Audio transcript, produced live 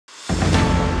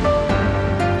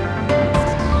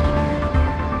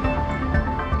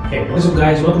Hey, what's up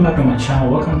guys, welcome back to my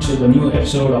channel, welcome to the new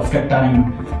episode of Tech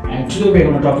Time, and today we're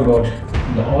going to talk about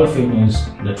the all famous,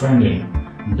 the trending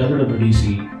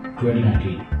WWDC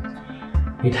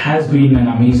 2019. It has been an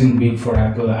amazing week for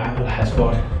Apple. Apple has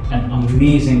got an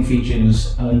amazing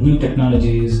features, new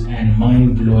technologies and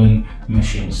mind-blowing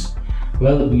machines.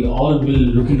 Well, we all will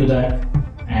look into that,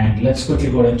 and let's quickly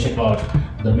go ahead and check out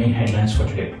the main headlines for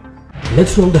today.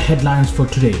 Let's roll the headlines for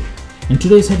today. In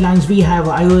today's headlines, we have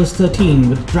iOS 13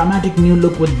 with dramatic new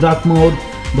look with dark mode,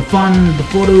 the fun, the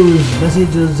photos,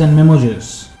 messages and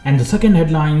memojis. And the second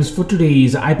headlines for today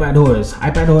is ipadOS.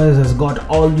 ipadOS has got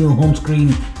all new home screen,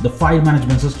 the file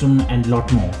management system and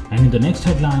lot more. And in the next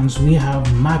headlines, we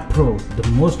have Mac Pro, the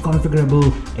most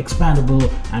configurable,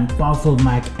 expandable and powerful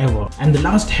Mac ever. And the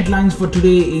last headlines for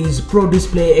today is Pro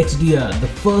Display XDR. The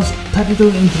first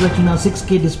 32-inch Retina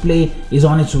 6K display is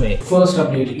on its way. First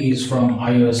update is from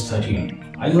iOS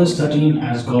 13. iOS 13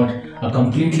 has got a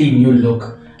completely new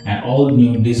look and all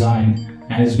new design,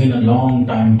 and it's been a long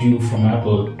time due from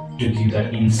Apple to give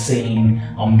that insane,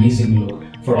 amazing look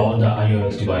for all the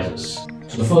iOS devices.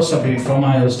 So the first update from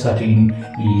iOS 13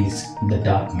 is the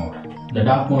dark mode. The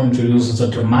dark mode introduces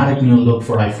a dramatic new look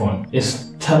for iPhone.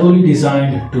 It's thoroughly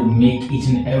designed to make each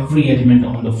and every element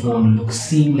on the phone look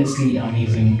seamlessly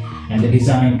amazing, and the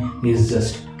design is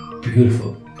just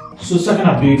beautiful. So second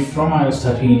update from iOS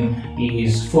 13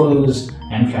 is photos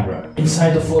and camera.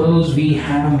 Inside the photos, we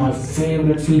have my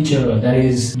favorite feature, that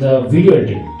is the video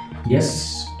editing.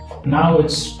 Yes, now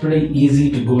it's pretty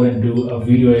easy to go and do a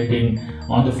video editing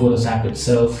on the Photos app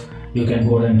itself. You can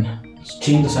go and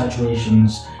change the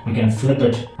saturations, you can flip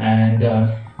it, and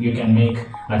you can make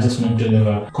adjustment to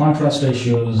the contrast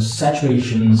ratios,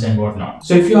 saturations and whatnot.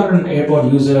 So if you are an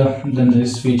AirPod user, then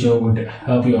this feature would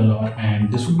help you a lot,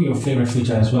 and this would be your favorite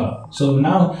feature as well. So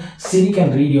now Siri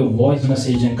can read your voice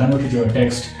message and convert it to a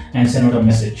text and send out a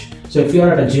message. So if you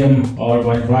are at a gym or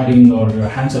while riding or your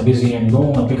hands are busy and you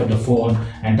don't want to pick up the phone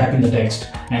and type in the text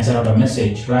and send out a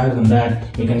message, rather than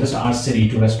that, you can just ask Siri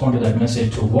to respond to that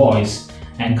message to voice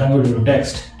and convert it to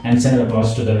text and send it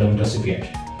across to the relevant recipient.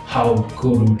 How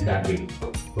cool would that be?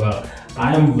 Well,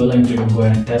 I am willing to go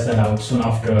and test that out soon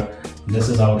after this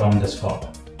is out on this fall.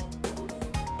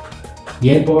 The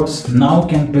AirPods now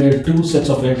can pair two sets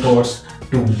of AirPods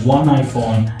to one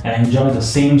iPhone and enjoy the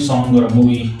same song or a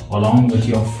movie along with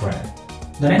your friend.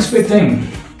 The next big thing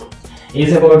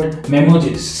is about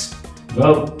memojis.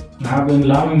 Well, I've been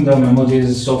loving the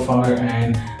memojis so far,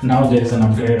 and now there is an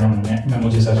upgrade on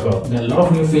memojis as well. There are a lot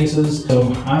of new faces,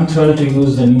 so I'm thrilled to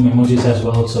use the new memojis as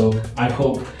well. So I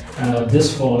hope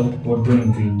this fall would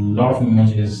bring a lot of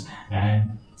emojis,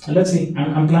 and let's see.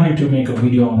 I'm planning to make a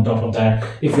video on top of that.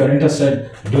 If you're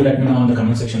interested, do let me know in the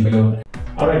comment section below.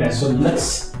 Alright guys, so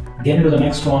let's get into the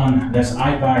next one. That's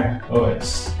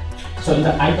ipadOS. So in the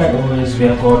ipadOS, we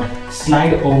have got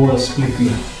Slide Over Split View.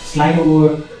 Slide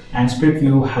Over and Split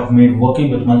View have made working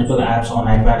with multiple apps on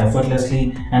iPad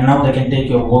effortlessly, and now they can take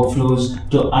your workflows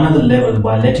to another level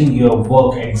by letting you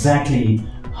work exactly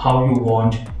how you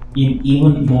want in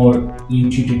even more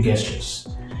intuitive gestures.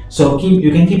 So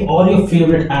you can keep all your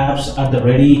favorite apps at the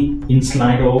ready in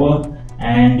Slide Over,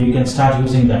 and you can start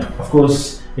using them. Of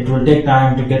course, it will take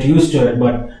time to get used to it,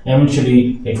 but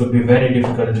eventually it would be very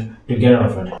difficult to get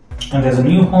out of it. And there's a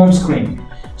new home screen.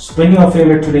 Spin your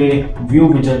favorite today, view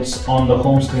widgets on the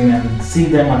home screen and see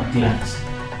them at a glance.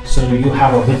 So you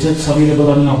have a widgets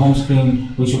available on your home screen,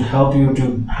 which will help you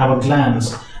to have a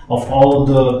glance of all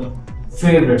the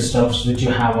favorite stuffs which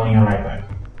you have on your iPad.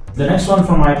 The next one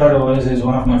from ipadOS is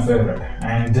one of my favorite,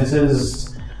 and this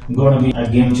is going to be a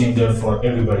game changer for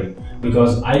everybody,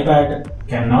 because iPad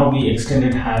can now be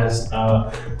extended as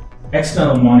an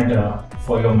external monitor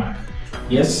for your Mac.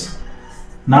 Yes,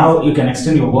 now you can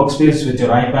extend your workspace with your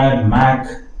iPad, Mac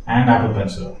and Apple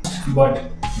Pencil. But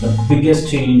the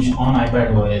biggest change on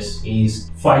ipadOS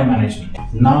is file management.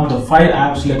 Now the file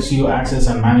apps lets you access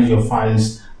and manage your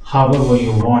files however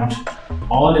you want,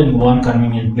 all in one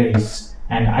convenient place,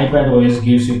 and ipadOS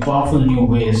gives you powerful new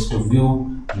ways to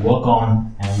view, work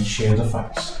on and share the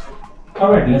files.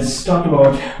 Alright, let's talk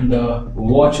about the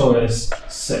watchOS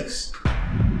 6.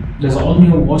 There's all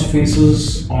new watch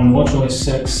faces on watchOS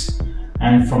 6,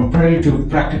 and from pretty to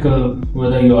practical,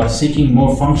 whether you are seeking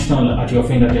more functional at your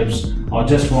fingertips or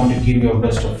just want to give your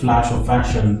wrist a flash of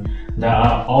fashion, there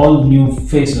are all new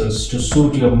faces to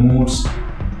suit your moods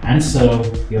and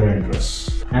serve your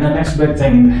interests. And the next big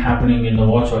thing happening in the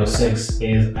watchOS 6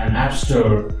 is an app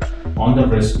store on the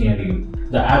wrist near you.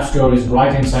 The app store is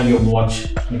right inside your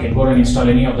watch. You can go and install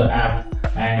any of the app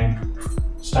and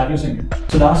start using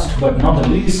it. So last but not the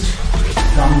least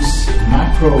comes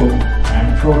Mac Pro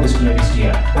and Pro Display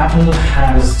XDR. Apple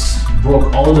has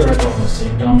broke all the records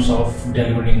in terms of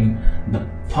delivering the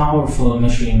powerful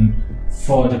machine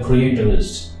for the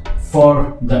creators,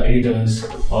 for the editors,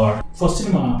 or for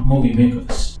cinema movie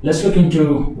makers. Let's look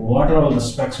into what are all the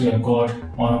specs we have got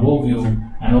on a overview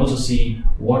and also see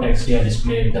what XDR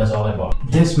display does all about.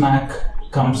 This Mac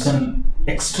comes in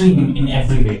extreme in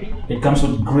every way. It comes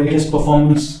with greatest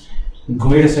performance,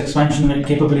 greatest expansion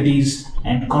capabilities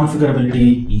and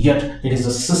configurability, yet it is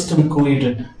a system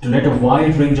created to let a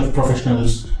wide range of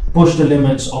professionals push the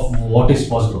limits of what is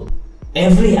possible.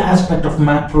 Every aspect of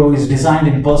Mac Pro is designed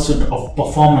in pursuit of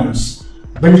performance,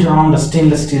 built around a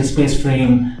stainless steel space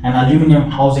frame and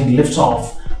aluminum housing lifts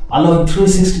off, allowing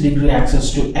 360-degree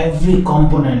access to every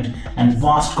component and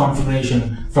vast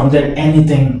configuration. From there,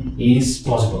 anything is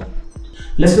possible.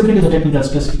 Let's look into the technical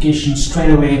specifications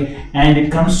straight away, and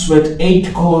it comes with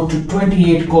 8-core to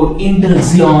 28-core Intel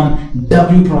Xeon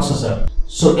W processor.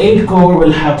 So 8-core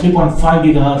will have 3.5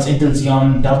 GHz Intel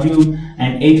Xeon W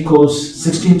and 8 cores,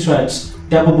 16 threads,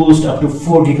 turbo boost up to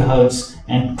 4 GHz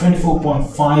and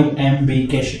 24.5 MB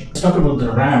caching. Let's talk about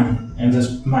the RAM in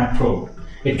this Mac Pro.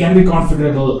 It can be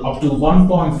configurable up to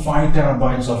 1.5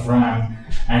 terabytes of RAM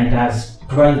and it has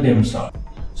 12 DIMM slots.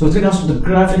 So with regards to the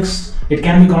graphics, it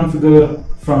can be configured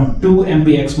from 2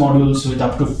 MPX modules with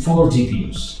up to 4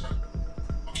 GPUs.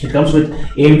 It comes with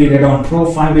AMD Radeon Pro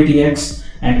 580X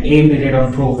and AMD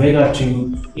Radeon Pro Vega 2,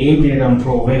 AMD Radeon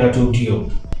Pro Vega 2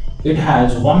 Duo. It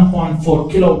has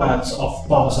 1.4 kilowatts of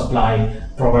power supply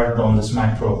provided on this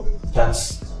Mac Pro.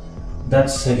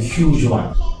 That's a huge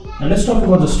one. And let's talk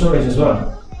about the storage as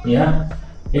well. Yeah,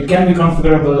 it can be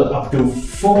configurable up to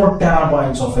 4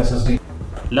 terabytes of SSD.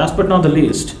 Last but not the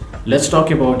least, let's talk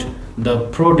about the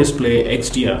Pro Display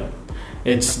XDR.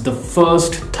 It's the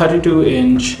first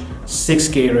 32-inch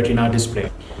 6K Retina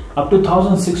display. Up to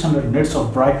 1600 nits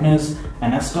of brightness,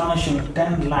 an astonishing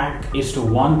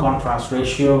 10:1 contrast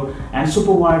ratio and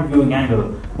super wide viewing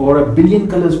angle, over 1 billion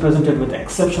colors presented with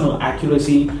exceptional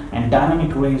accuracy and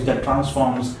dynamic range that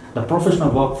transforms the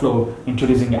professional workflow,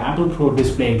 introducing Apple Pro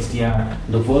Display XDR,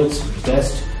 the world's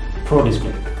best Pro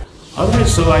display. Alright,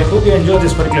 so I hope you enjoyed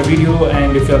this particular video,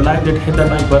 and if you liked it, hit that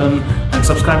like button and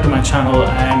subscribe to my channel.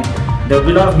 And there will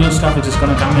be a lot of new stuff which is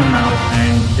going to come in now,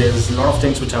 and there's a lot of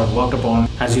things which I've worked upon.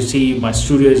 As you see, my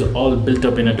studio is all built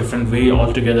up in a different way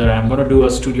altogether. I'm going to do a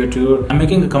studio tour. I'm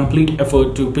making a complete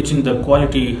effort to pitch in the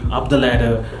quality up the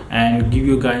ladder and give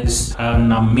you guys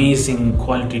an amazing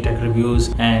quality tech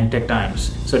reviews and tech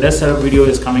times. So that setup video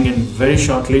is coming in very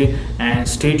shortly, and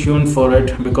stay tuned for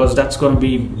it because that's going to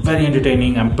be very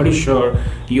entertaining. I'm pretty sure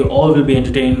you all will be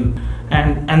entertained.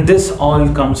 And this all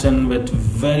comes in with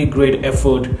very great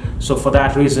effort. So for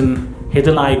that reason, hit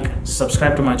the like,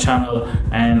 subscribe to my channel,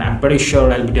 and I'm pretty sure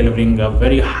I'll be delivering a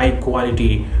very high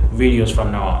quality videos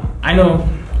from now on. I know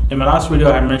in my last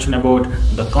video I had mentioned about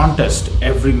the contest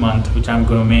every month which I'm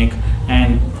going to make,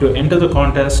 and to enter the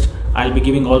contest I'll be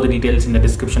giving all the details in the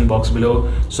description box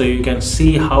below, so you can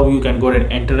see how you can go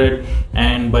and enter it.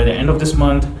 And by the end of this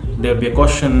month there will be a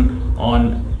question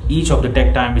on each of the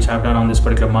tech time which I've done on this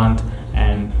particular month,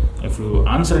 and if you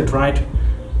answer it right,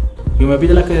 you may be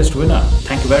the luckiest winner.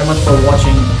 Thank you very much for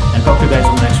watching, and talk to you guys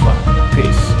in the next one.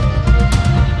 Peace.